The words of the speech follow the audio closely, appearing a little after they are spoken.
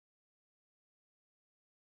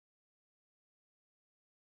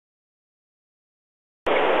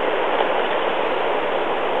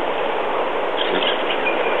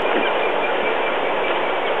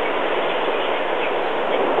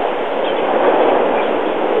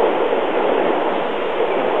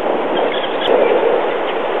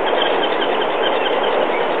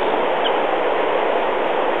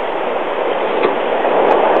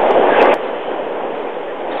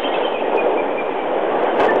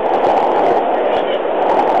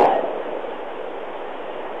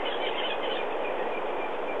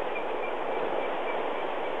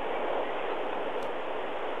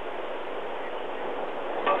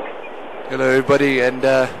Hello everybody, and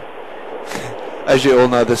as you all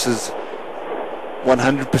know, this is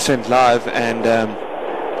 100% live, and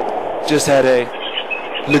just had a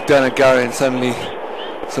look down at Gowrie, and suddenly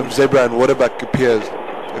some zebra and waterbuck appeared.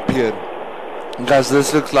 And guys,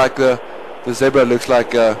 this looks like the zebra looks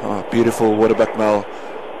like a beautiful waterbuck male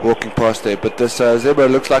walking past there, but this zebra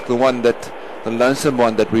looks like the lonesome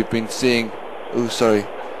one that we've been seeing. Oh, sorry.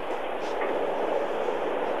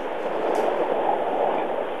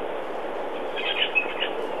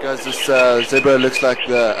 Guys, this zebra looks like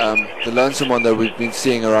the lonesome one that we've been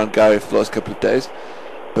seeing around Gowrie for the last couple of days.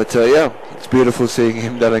 But yeah, it's beautiful seeing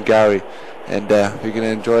him down at Gowrie, and we're going to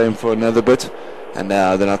enjoy him for another bit, and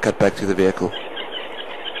then I'll cut back to the vehicle.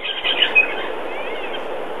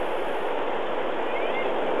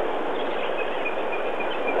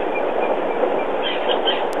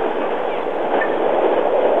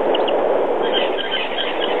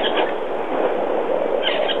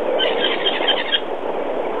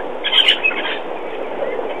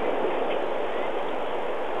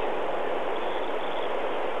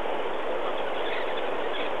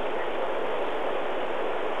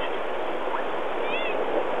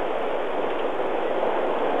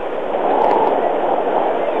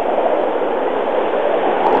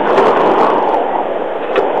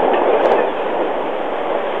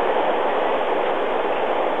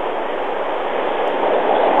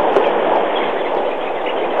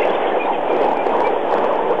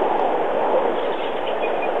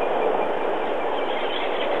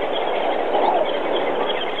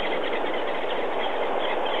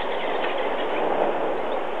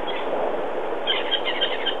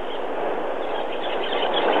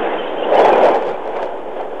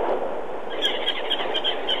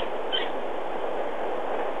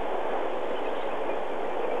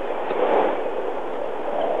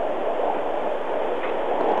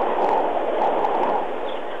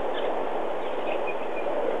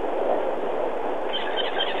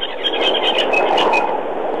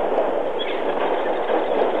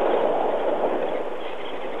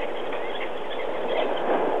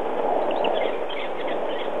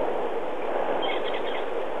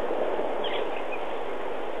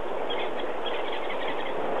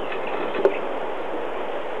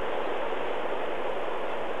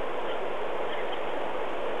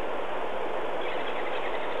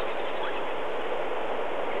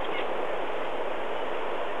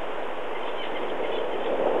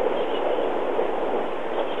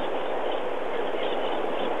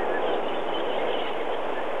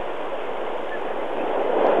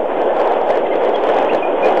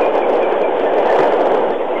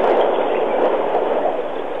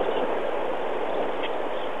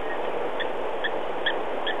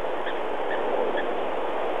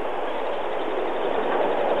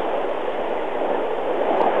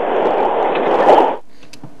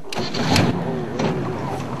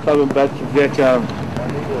 Coming back to get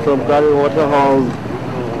from Gowrie Waterhole,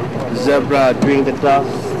 zebra doing the dust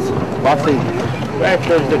bathing right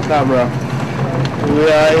close to the camera.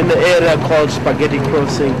 We are in the area called Spaghetti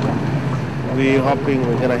Crossing. We're hoping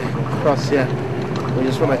we're gonna cross here. We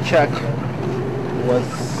just wanna check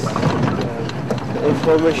what's the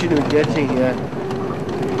information we're getting here.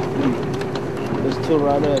 There's two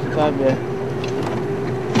runners come here.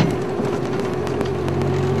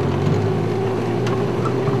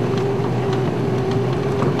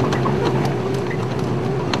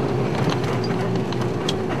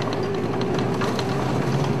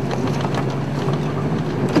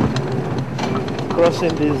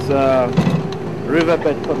 Crossing this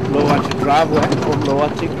riverbed called Lowati driveway from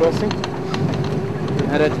Lowati crossing. We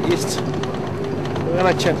headed east. We're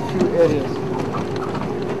gonna check a few areas.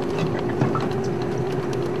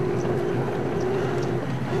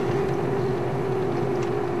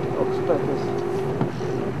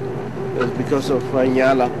 It's because of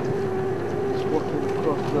Nyala. It's walking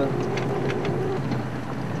across there.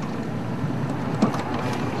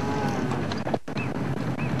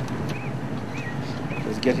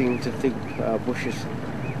 Getting into thick bushes.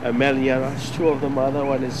 Male Nyala, two of them, other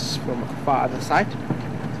one is from far other side.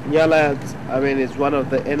 Nyala, I mean, is one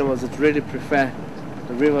of the animals that really prefer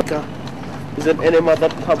the river. It's an animal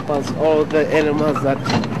that covers all the animals that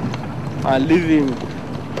are living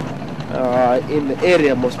in the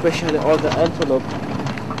area, most especially all the antelope,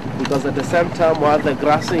 because at the same time while they're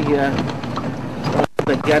grassing here,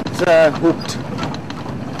 they get hooked.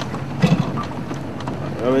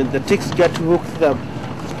 I mean, the ticks get to hook them.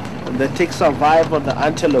 The ticks survive on the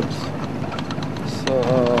antelopes, so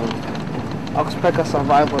oxpecker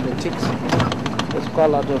survive on the ticks. There's quite a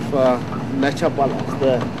lot of nature balance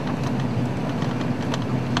there.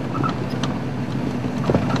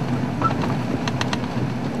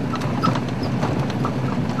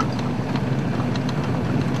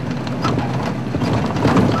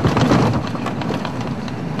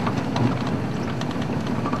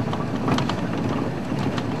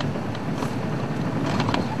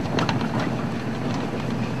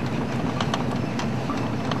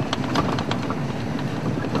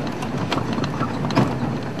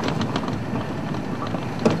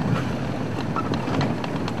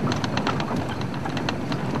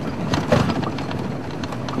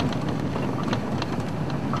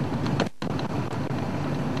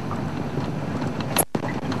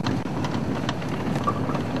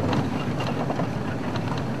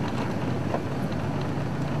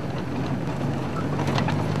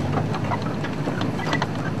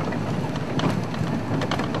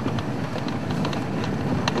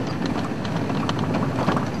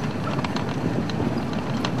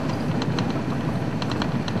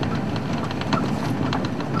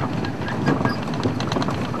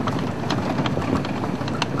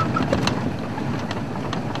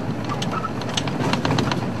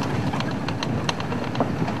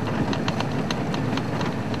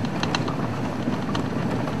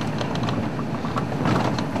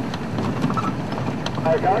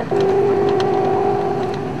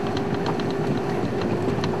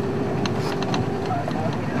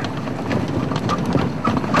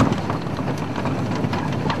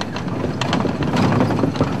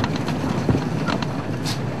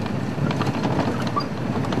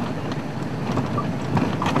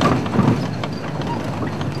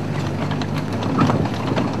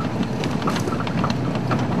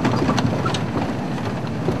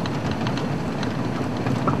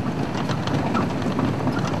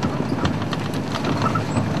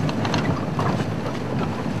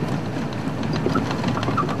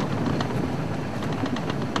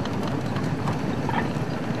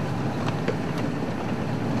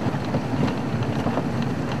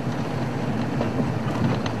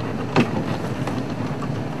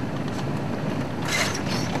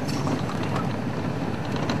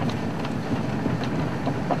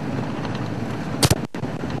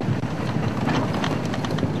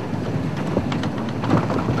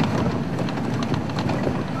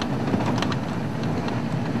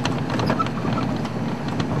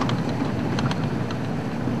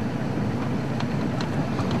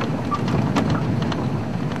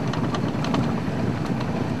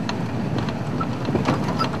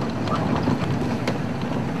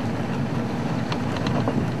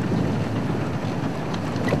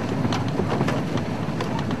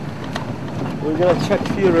 gonna check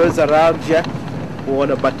a few roads around here. We're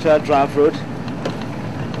on a Batter Drive road.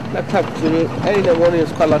 Looks like early in the morning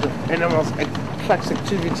there's quite a lot of animals, tracks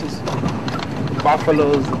activities.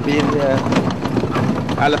 Buffaloes being here,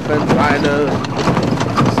 elephants, rhinos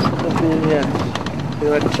being here.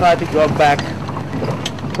 We're gonna try to go back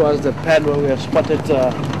towards the pen where we have spotted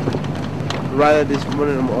rather this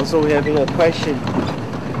morning. I'm also having a question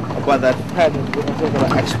about that pen. We're also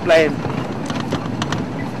gonna explain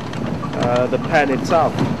the pen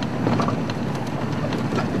itself.